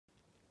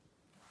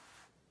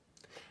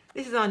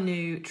This is our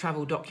new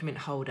travel document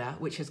holder,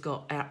 which has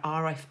got our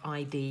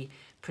RFID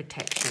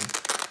protection.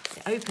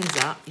 It opens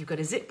up, you've got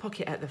a zip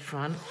pocket at the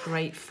front,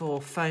 great for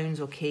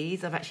phones or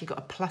keys. I've actually got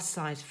a plus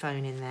size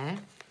phone in there.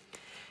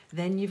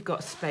 Then you've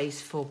got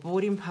space for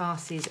boarding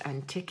passes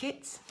and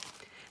tickets.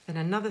 Then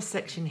another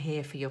section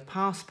here for your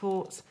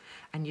passports,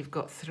 and you've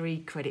got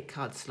 3 credit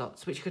card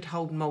slots, which could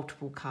hold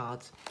multiple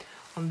cards.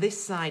 On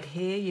this side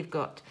here, you've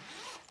got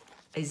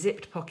a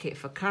zipped pocket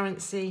for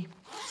currency,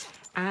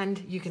 and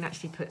you can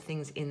actually put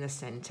things in the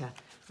center.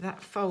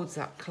 That folds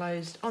up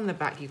closed. On the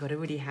back, you've got a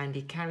really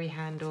handy carry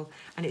handle,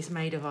 and it's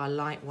made of our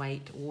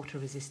lightweight,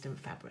 water-resistant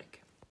fabric.